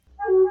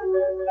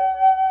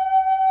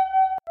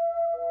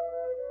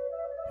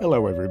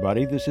Hello,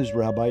 everybody. This is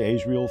Rabbi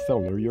Israel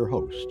Fellner, your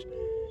host,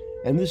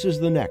 and this is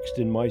the next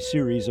in my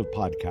series of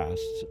podcasts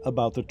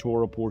about the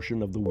Torah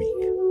portion of the week.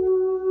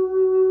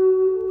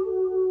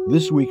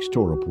 This week's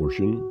Torah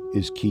portion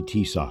is Ki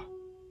Tisa.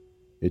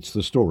 It's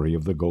the story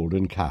of the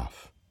golden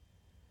calf,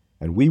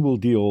 and we will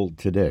deal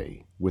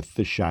today with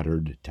the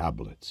shattered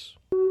tablets.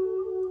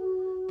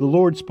 The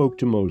Lord spoke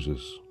to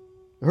Moses,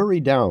 "Hurry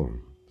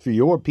down, for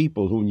your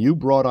people whom you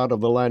brought out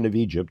of the land of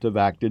Egypt have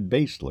acted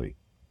basely."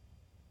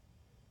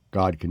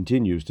 God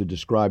continues to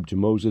describe to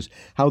Moses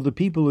how the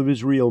people of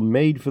Israel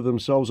made for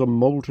themselves a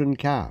molten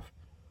calf,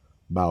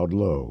 bowed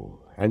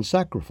low, and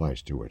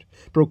sacrificed to it,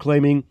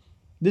 proclaiming,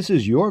 "This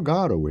is your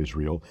God, O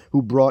Israel,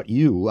 who brought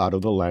you out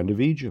of the land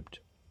of Egypt."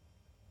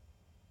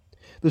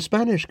 The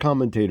Spanish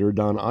commentator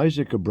Don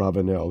Isaac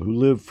Abravanel, who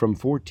lived from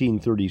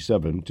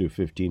 1437 to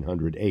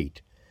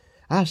 1508,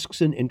 asks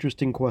an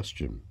interesting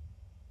question.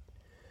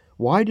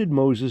 Why did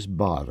Moses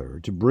bother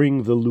to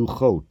bring the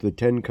Luchot, the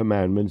Ten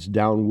Commandments,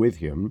 down with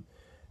him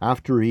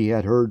after he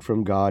had heard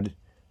from God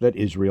that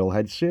Israel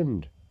had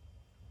sinned?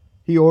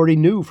 He already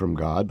knew from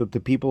God that the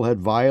people had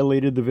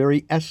violated the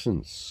very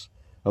essence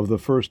of the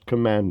first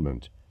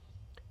commandment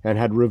and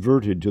had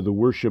reverted to the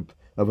worship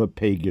of a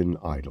pagan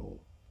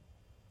idol.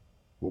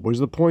 What was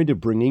the point of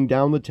bringing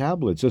down the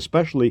tablets,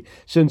 especially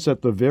since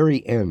at the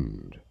very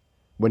end,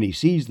 when he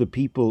sees the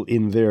people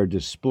in their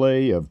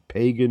display of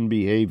pagan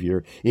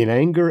behavior, in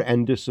anger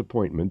and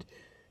disappointment,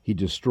 he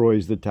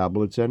destroys the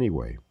tablets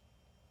anyway?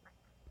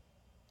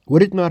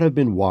 Would it not have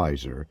been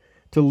wiser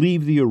to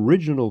leave the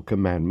original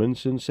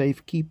commandments in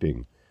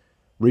safekeeping,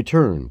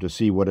 return to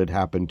see what had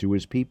happened to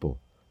his people,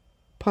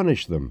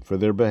 punish them for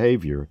their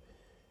behavior,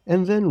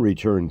 and then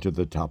return to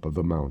the top of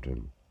the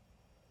mountain?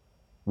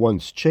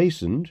 Once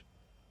chastened,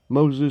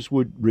 Moses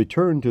would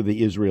return to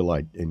the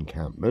Israelite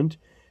encampment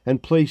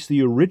and place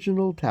the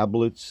original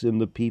tablets in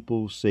the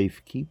people's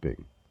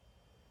safekeeping.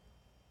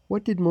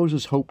 What did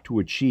Moses hope to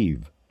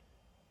achieve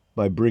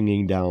by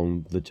bringing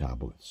down the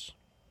tablets?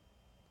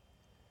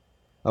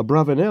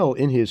 Abravanel,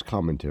 in his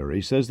commentary,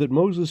 says that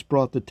Moses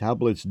brought the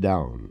tablets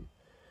down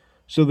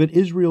so that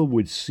Israel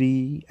would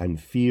see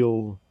and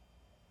feel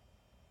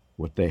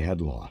what they had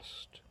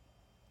lost.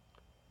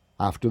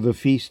 After the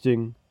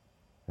feasting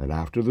and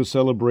after the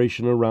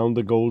celebration around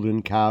the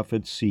golden calf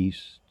had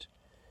ceased,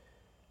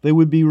 they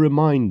would be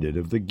reminded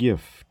of the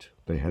gift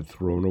they had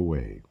thrown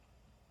away.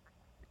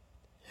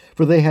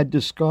 For they had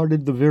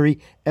discarded the very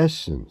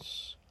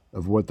essence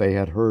of what they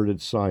had heard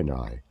at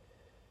Sinai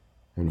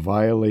and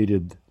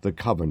violated the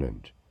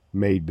covenant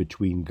made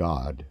between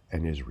God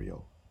and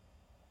Israel.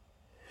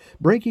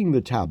 Breaking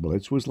the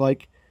tablets was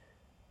like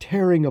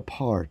tearing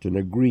apart an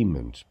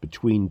agreement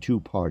between two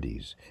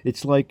parties.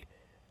 It's like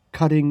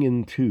cutting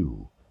in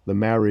two the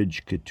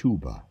marriage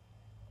ketubah,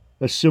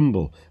 a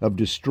symbol of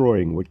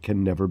destroying what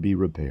can never be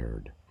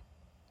repaired.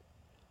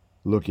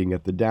 Looking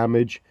at the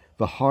damage,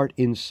 the heart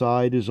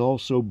inside is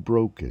also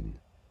broken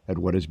at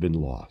what has been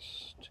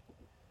lost.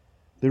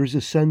 There is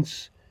a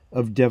sense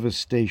of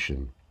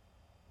devastation,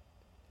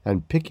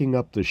 and picking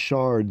up the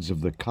shards of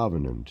the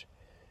covenant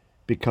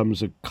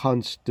becomes a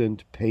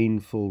constant,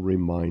 painful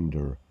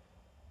reminder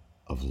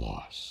of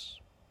loss.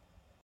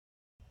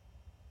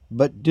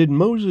 But did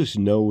Moses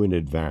know in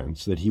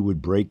advance that he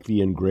would break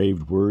the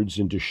engraved words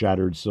into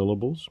shattered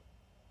syllables?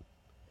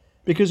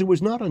 Because it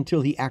was not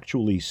until he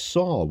actually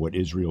saw what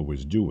Israel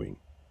was doing,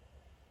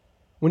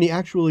 when he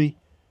actually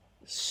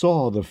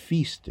saw the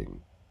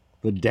feasting,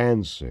 the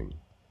dancing,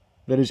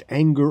 that his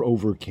anger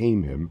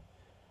overcame him,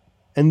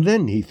 and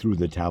then he threw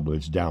the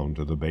tablets down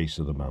to the base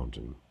of the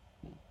mountain.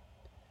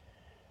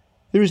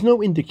 There is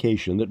no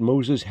indication that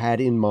Moses had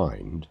in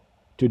mind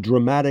to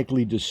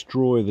dramatically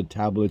destroy the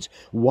tablets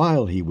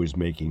while he was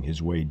making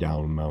his way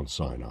down Mount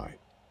Sinai.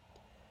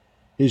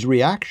 His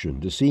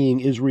reaction to seeing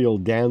Israel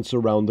dance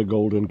around the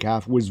golden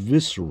calf was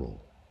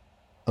visceral,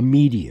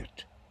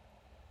 immediate,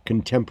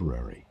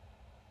 contemporary.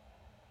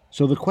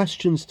 So the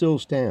question still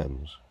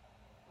stands: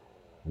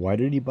 why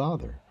did he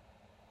bother?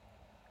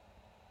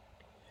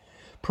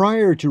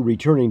 Prior to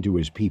returning to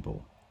his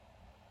people,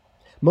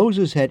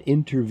 Moses had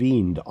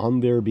intervened on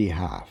their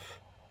behalf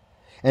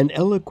and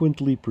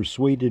eloquently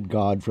persuaded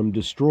God from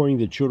destroying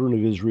the children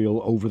of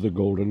Israel over the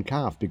golden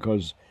calf,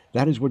 because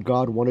that is what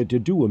God wanted to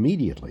do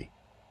immediately.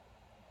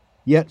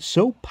 Yet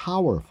so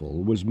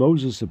powerful was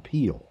Moses'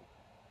 appeal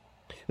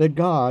that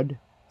God,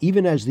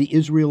 even as the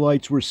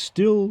Israelites were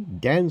still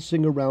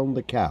dancing around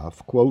the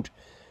calf, quote,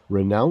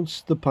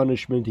 renounced the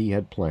punishment he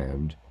had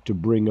planned to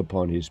bring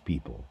upon his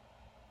people,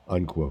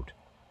 unquote.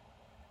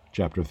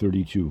 Chapter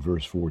 32,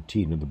 verse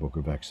 14 in the book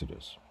of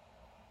Exodus.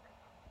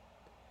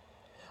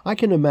 I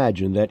can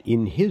imagine that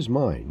in his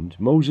mind,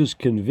 Moses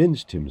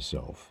convinced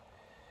himself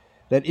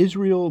that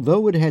Israel,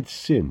 though it had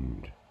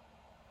sinned,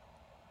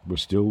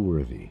 was still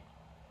worthy.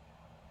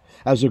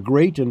 As a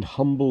great and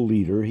humble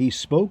leader, he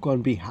spoke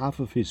on behalf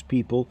of his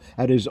people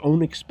at his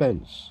own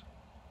expense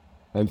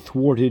and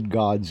thwarted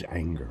God's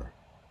anger.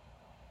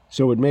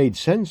 So it made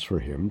sense for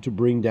him to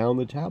bring down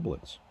the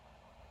tablets.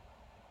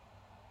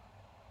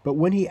 But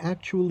when he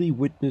actually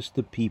witnessed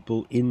the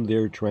people in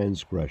their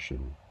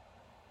transgression,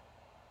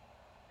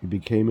 he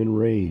became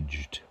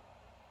enraged.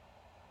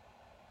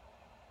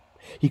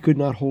 He could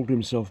not hold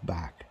himself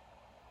back.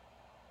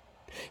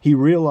 He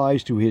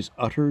realized to his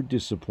utter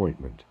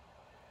disappointment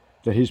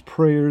that his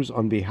prayers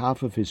on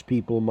behalf of his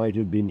people might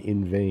have been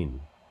in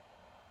vain.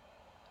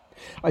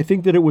 I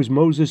think that it was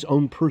Moses'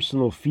 own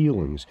personal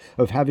feelings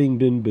of having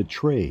been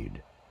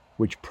betrayed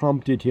which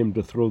prompted him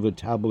to throw the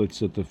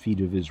tablets at the feet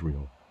of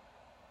Israel.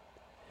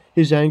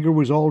 His anger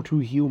was all too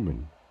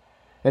human,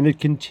 and it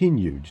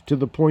continued to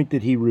the point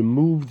that he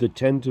removed the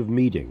tent of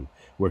meeting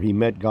where he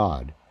met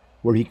God,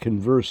 where he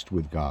conversed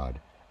with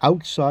God,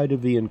 outside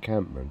of the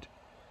encampment,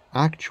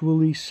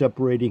 actually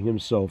separating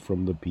himself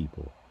from the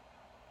people.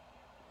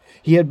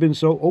 He had been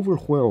so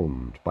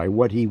overwhelmed by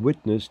what he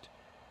witnessed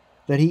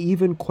that he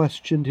even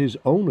questioned his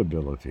own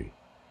ability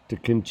to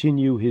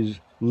continue his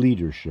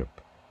leadership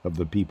of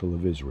the people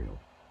of Israel.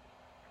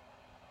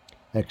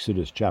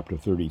 Exodus chapter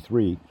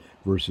 33,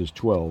 verses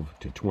 12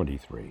 to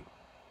 23.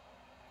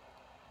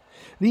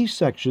 These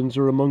sections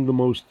are among the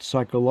most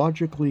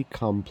psychologically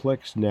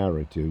complex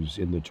narratives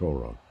in the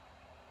Torah.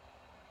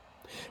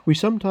 We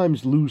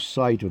sometimes lose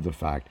sight of the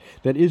fact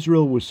that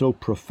Israel was so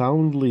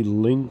profoundly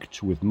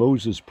linked with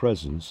Moses'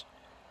 presence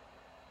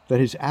that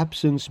his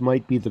absence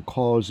might be the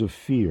cause of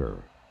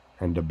fear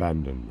and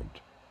abandonment.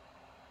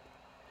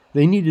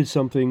 They needed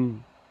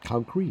something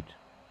concrete.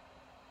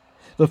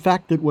 The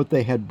fact that what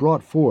they had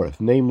brought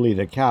forth, namely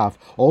the calf,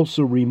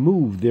 also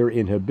removed their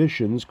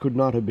inhibitions could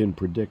not have been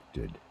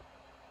predicted.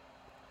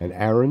 And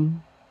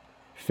Aaron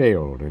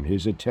failed in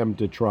his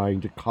attempt at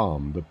trying to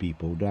calm the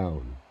people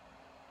down.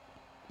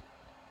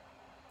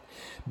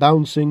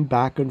 Bouncing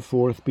back and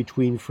forth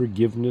between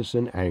forgiveness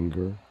and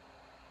anger,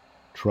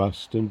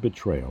 trust and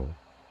betrayal,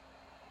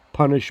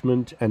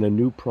 punishment and a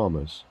new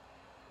promise,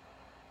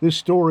 this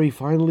story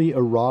finally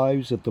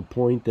arrives at the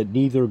point that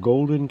neither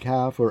golden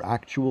calf or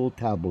actual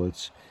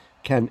tablets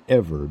can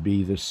ever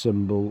be the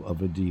symbol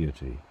of a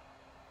deity.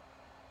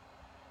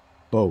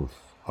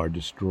 Both are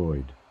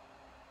destroyed.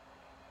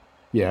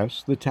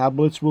 Yes, the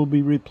tablets will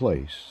be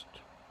replaced,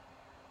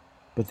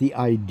 but the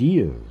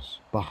ideas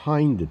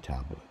behind the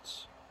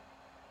tablets,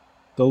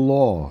 the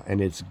law and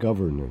its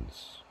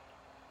governance,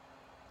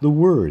 the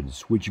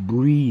words which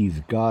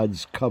breathe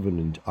God's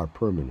covenant are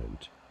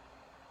permanent.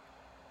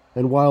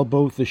 And while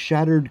both the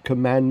shattered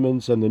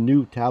commandments and the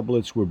new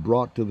tablets were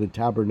brought to the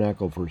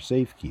tabernacle for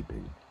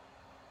safekeeping,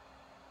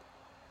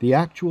 the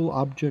actual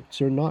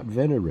objects are not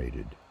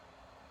venerated.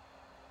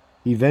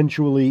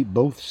 Eventually,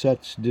 both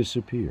sets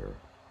disappear,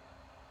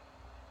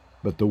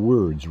 but the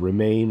words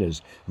remain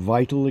as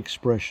vital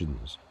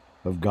expressions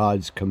of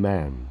God's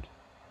command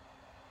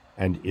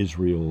and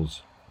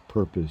Israel's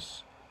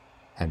purpose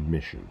and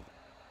mission.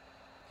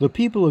 The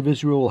people of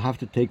Israel will have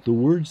to take the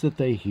words that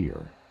they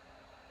hear,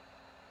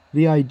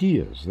 the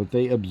ideas that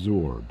they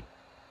absorb,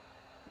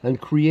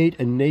 and create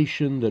a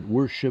nation that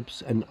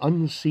worships an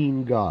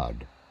unseen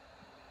God,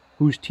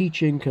 whose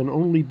teaching can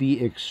only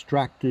be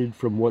extracted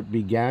from what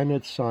began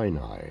at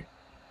Sinai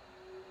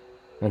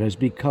and has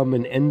become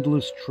an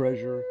endless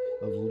treasure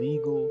of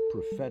legal,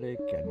 prophetic,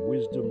 and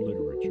wisdom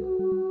literature,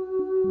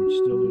 which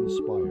still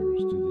inspires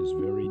to this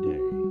very day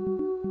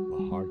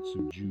the hearts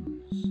of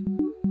Jews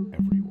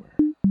everywhere.